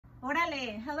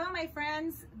Orale. Hello, my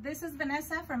friends. This is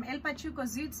Vanessa from El Pachuco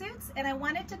Zoot, and I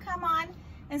wanted to come on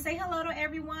and say hello to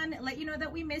everyone, let you know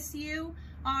that we miss you.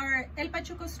 Our El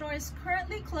Pachuco store is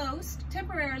currently closed,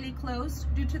 temporarily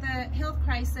closed due to the health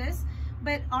crisis,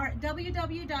 but our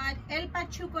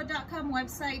www.elpachuco.com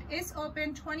website is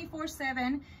open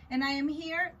 24/7, and I am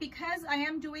here because I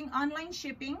am doing online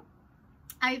shipping.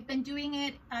 I've been doing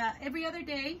it every other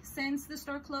day since the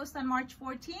store closed on March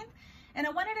 14th. And I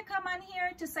wanted to come on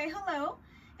here to say hello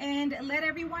and let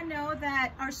everyone know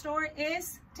that our store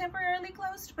is temporarily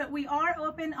closed, but we are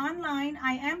open online.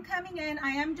 I am coming in, I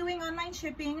am doing online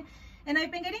shipping, and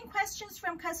I've been getting questions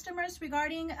from customers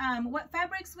regarding what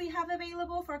fabrics we have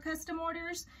available for custom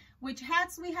orders, which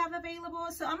hats we have available.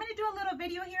 So I'm gonna do a little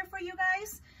video here for you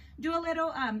guys, do a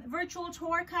little virtual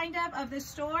tour kind of the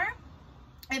store.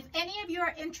 If any of you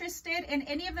are interested in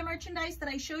any of the merchandise that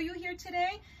I show you here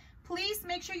today, please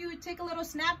make sure you take a little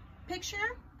snap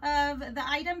picture of the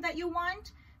item that you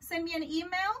want. Send me an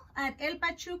email at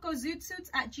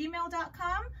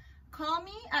elpachucozoots@gmail.com. Call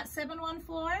me at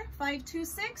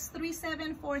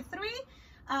 714-526-3743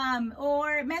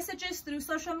 or messages through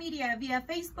social media via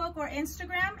Facebook or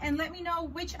Instagram, and let me know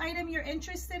which item you're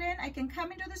interested in. I can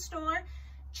come into the store,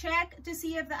 check to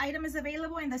see if the item is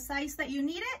available in the size that you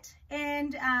need it,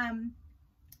 and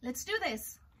let's do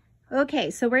this.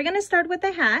 Okay, so we're gonna start with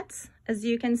the hats. As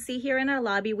you can see here in our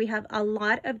lobby, we have a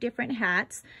lot of different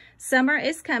hats. Summer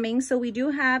is coming, so we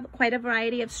do have quite a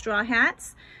variety of straw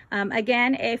hats.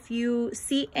 Again, if you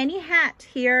see any hat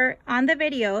here on the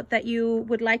video that you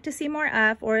would like to see more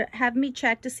of, or have me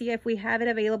check to see if we have it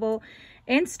available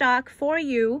in stock for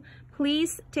you,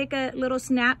 please take a little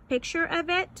snap picture of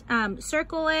it,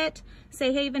 circle it,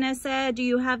 say, hey Vanessa, do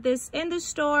you have this in the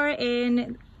store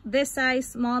in this size,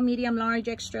 small, medium, large,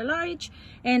 extra large?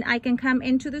 And I can come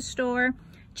into the store,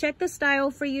 check the style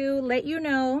for you, let you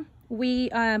know. We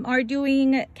are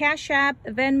doing Cash App,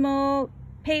 Venmo,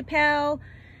 PayPal,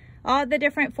 all the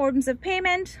different forms of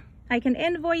payment. I can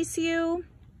invoice you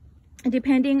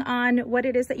depending on what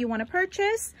it is that you want to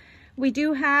purchase. We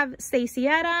do have Stacey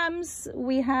Adams.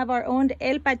 We have our own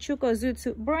El Pachuco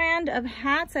Zoot brand of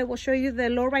hats. I will show you the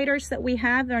lowriders that we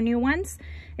have, our new ones,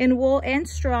 in wool and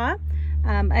straw.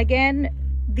 Again,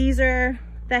 these are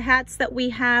the hats that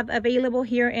we have available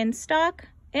here in stock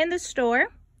in the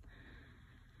store.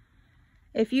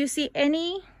 If you see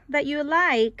any that you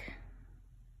like,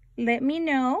 let me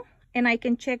know and I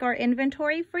can check our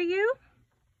inventory for you.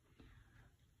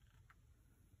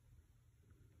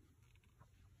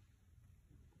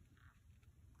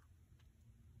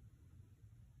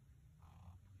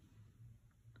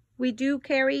 We do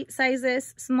carry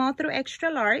sizes small through extra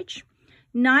large.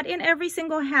 Not in every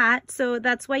single hat, so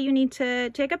that's why you need to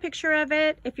take a picture of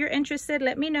it. If you're interested,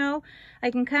 let me know.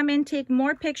 I can come in, take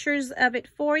more pictures of it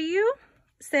for you,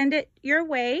 send it your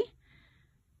way.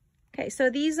 Okay, so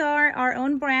these are our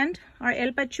own brand, our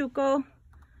El Pachuco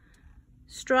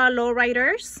straw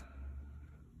lowriders.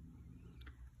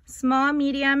 Small,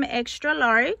 medium, extra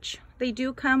large. They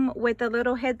do come with a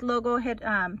little head logo,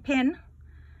 pin,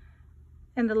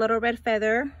 and the little red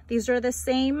feather. These are the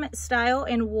same style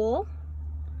in wool.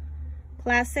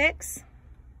 Classics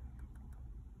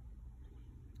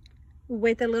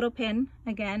with a little pin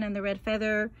again and the red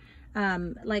feather.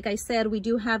 Like I said, we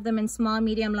do have them in small,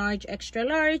 medium, large, extra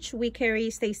large. We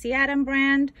carry Stacey Adams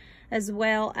brand as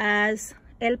well as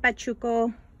El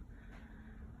Pachuco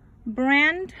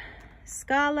brand,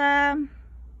 Scala.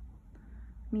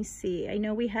 Let me see, I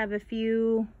know we have a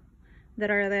few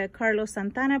that are the Carlos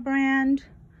Santana brand,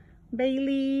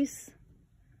 Bailey's,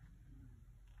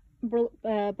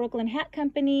 Brooklyn Hat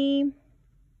Company.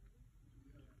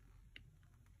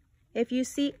 If you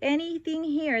see anything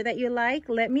here that you like,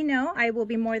 let me know. I will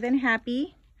be more than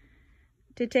happy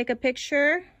to take a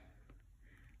picture,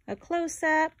 a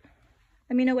close-up.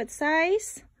 Let me know what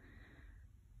size.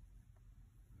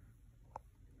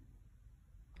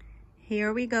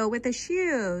 Here we go with the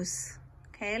shoes.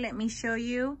 Okay, let me show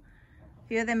you a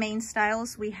few of the main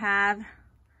styles we have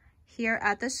here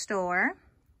at the store.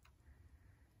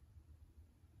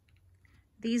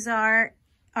 These are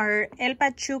our El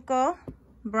Pachuco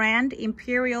brand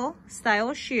Imperial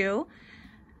style shoe.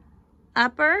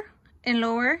 Upper and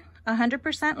lower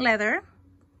 100% leather.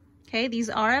 Okay, these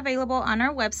are available on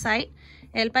our website,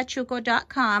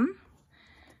 elpachuco.com.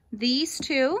 These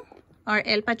two are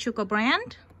El Pachuco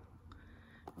brand.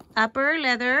 Upper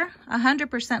leather,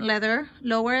 100% leather,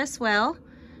 lower as well.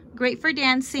 Great for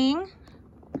dancing.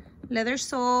 Leather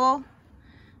sole,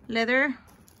 leather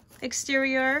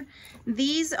exterior.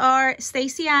 These are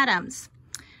Stacey Adams.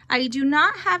 I do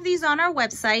not have these on our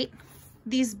website.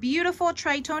 These beautiful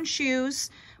tritone shoes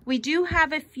We do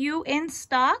have a few in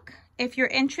stock. If you're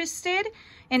interested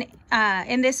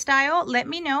in this style, let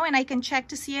me know and I can check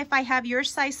to see if I have your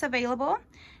size available,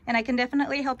 and I can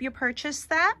definitely help you purchase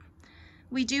that.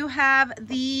 We do have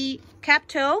the cap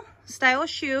toe style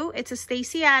shoe. It's a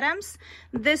Stacy Adams.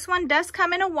 This one does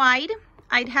come in a wide.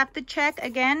 I'd have to check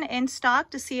again in stock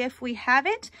to see if we have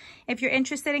it. If you're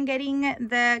interested in getting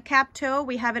the cap toe,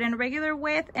 we have it in a regular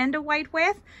width and a wide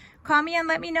width. Call me and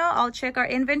let me know. I'll check our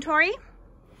inventory.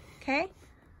 Okay.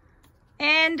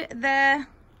 And the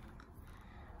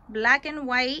black and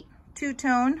white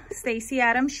two-tone Stacy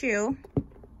Adams shoe,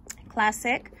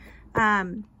 classic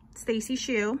Stacy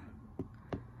shoe.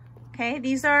 Okay,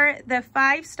 these are the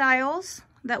 5 styles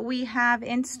that we have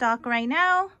in stock right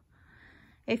now.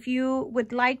 If you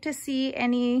would like to see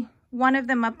any one of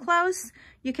them up close,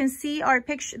 you can see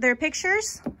their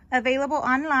pictures available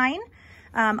online.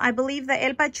 I believe the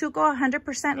El Pachuco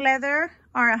 100% leather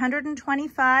are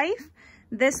 125.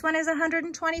 This one is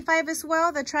 125 as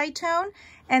well, the tritone.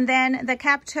 And then the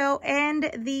cap toe and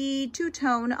the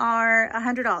two-tone are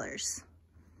 $100.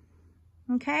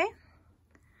 Okay?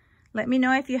 Let me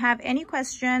know if you have any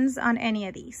questions on any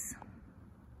of these.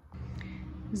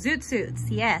 Zoot suits,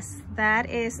 yes, that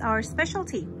is our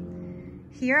specialty.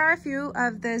 Here are a few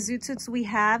of the zoot suits we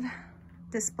have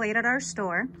displayed at our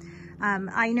store.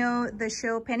 I know the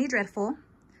show Penny Dreadful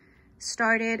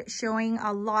started showing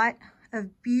a lot of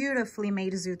beautifully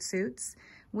made zoot suits.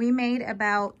 We made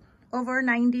about over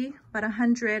 90, about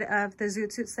 100 of the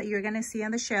zoot suits that you're gonna see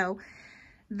on the show.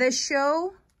 The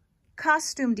show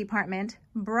costume department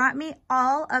brought me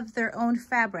all of their own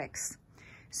fabrics.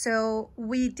 So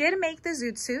we did make the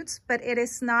zoot suits, but it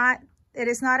is not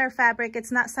our fabric.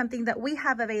 It's not something that we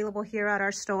have available here at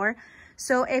our store.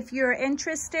 So if you're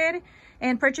interested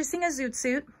in purchasing a zoot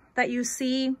suit that you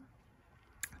see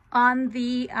on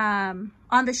the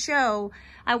show,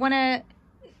 I want to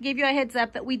give you a heads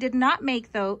up that we did not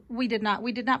make those. We did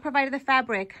not provide the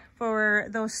fabric for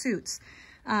those suits.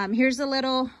 Here's a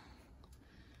little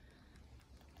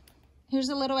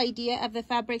idea of the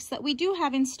fabrics that we do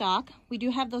have in stock. We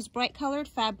do have those bright colored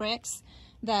fabrics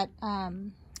that are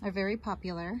very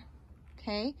popular.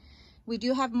 Okay, we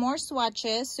do have more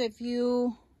swatches, so if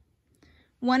you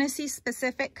want to see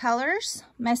specific colors,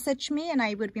 message me and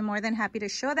I would be more than happy to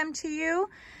show them to you.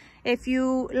 If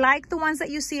you like the ones that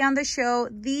you see on the show,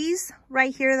 these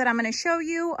right here that I'm going to show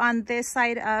you on this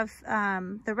side of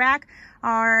the rack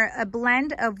are a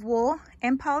blend of wool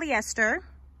and polyester.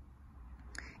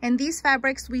 And these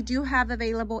fabrics we do have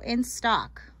available in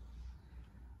stock.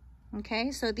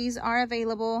 Okay, so these are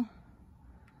available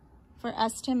for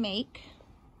us to make.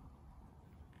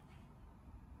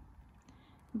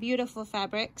 Beautiful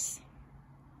fabrics.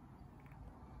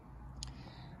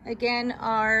 Again,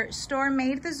 our store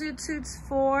made the zoot suits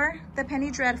for the Penny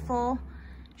Dreadful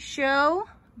show,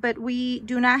 but we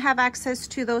do not have access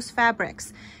to those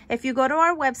fabrics. If you go to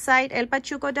our website,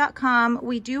 elpachuco.com,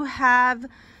 we do have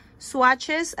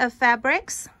swatches of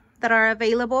fabrics that are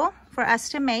available for us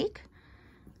to make.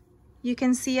 You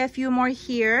can see a few more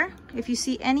here. If you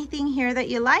see anything here that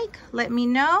you like, let me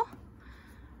know.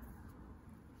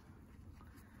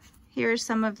 Here are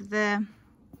some of the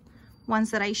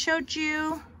ones that I showed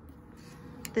you.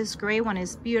 This gray one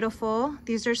is beautiful.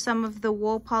 These are some of the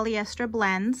wool polyester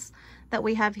blends that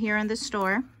we have here in the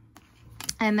store.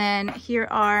 And then here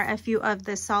are a few of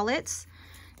the solids.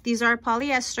 These are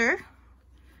polyester.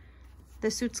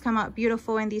 The suits come out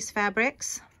beautiful in these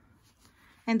fabrics.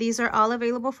 And these are all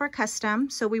available for custom.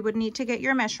 So we would need to get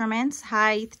your measurements: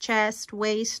 height, chest,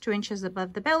 waist, 2 inches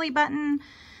above the belly button,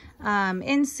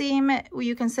 inseam.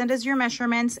 You can send us your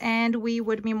measurements and we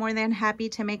would be more than happy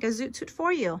to make a zoot suit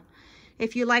for you.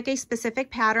 If you like a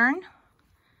specific pattern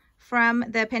from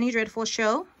the Penny Dreadful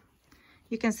show,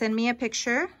 you can send me a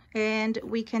picture and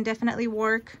we can definitely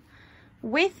work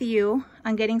with you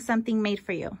on getting something made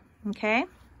for you. Okay?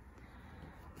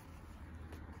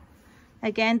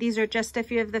 Again, these are just a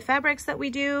few of the fabrics that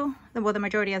we do, well, the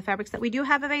majority of the fabrics that we do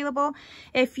have available.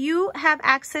 If you have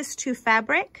access to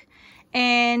fabric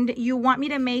and you want me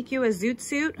to make you a zoot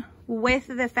suit with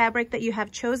the fabric that you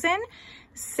have chosen,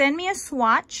 send me a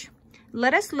swatch.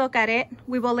 Let us look at it.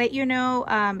 We will let you know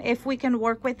if we can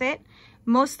work with it.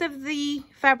 Most of the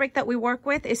fabric that we work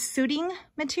with is suiting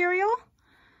material.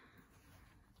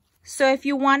 So if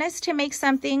you want us to make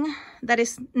something that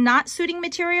is not suiting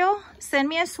material, send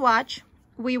me a swatch.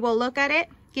 We will look at it,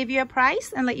 give you a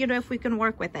price, and let you know if we can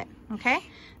work with it, okay?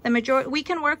 We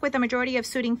can work with the majority of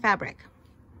suiting fabric.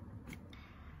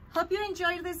 Hope you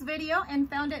enjoyed this video and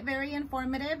found it very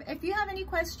informative. If you have any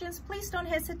questions, please don't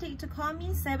hesitate to call me,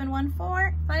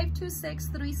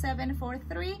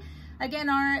 714-526-3743. Again,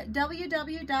 our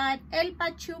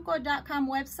www.elpachuco.com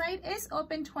website is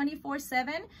open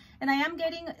 24/7, and I am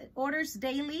getting orders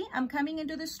daily. I'm coming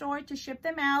into the store to ship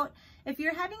them out. If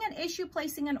you're having an issue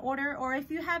placing an order, or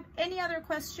if you have any other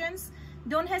questions,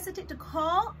 don't hesitate to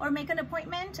call or make an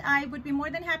appointment. I would be more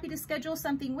than happy to schedule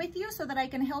something with you so that I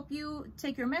can help you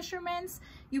take your measurements.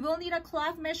 You will need a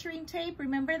cloth measuring tape,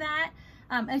 remember that,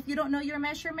 if you don't know your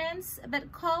measurements.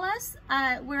 But call us,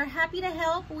 we're happy to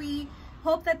help. We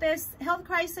hope that this health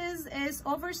crisis is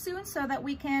over soon so that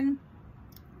we can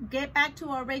get back to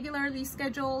our regularly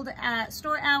scheduled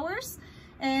store hours,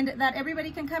 and that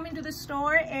everybody can come into the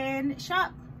store and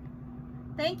shop.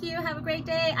 Thank you. Have a great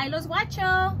day. I los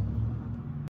guacho.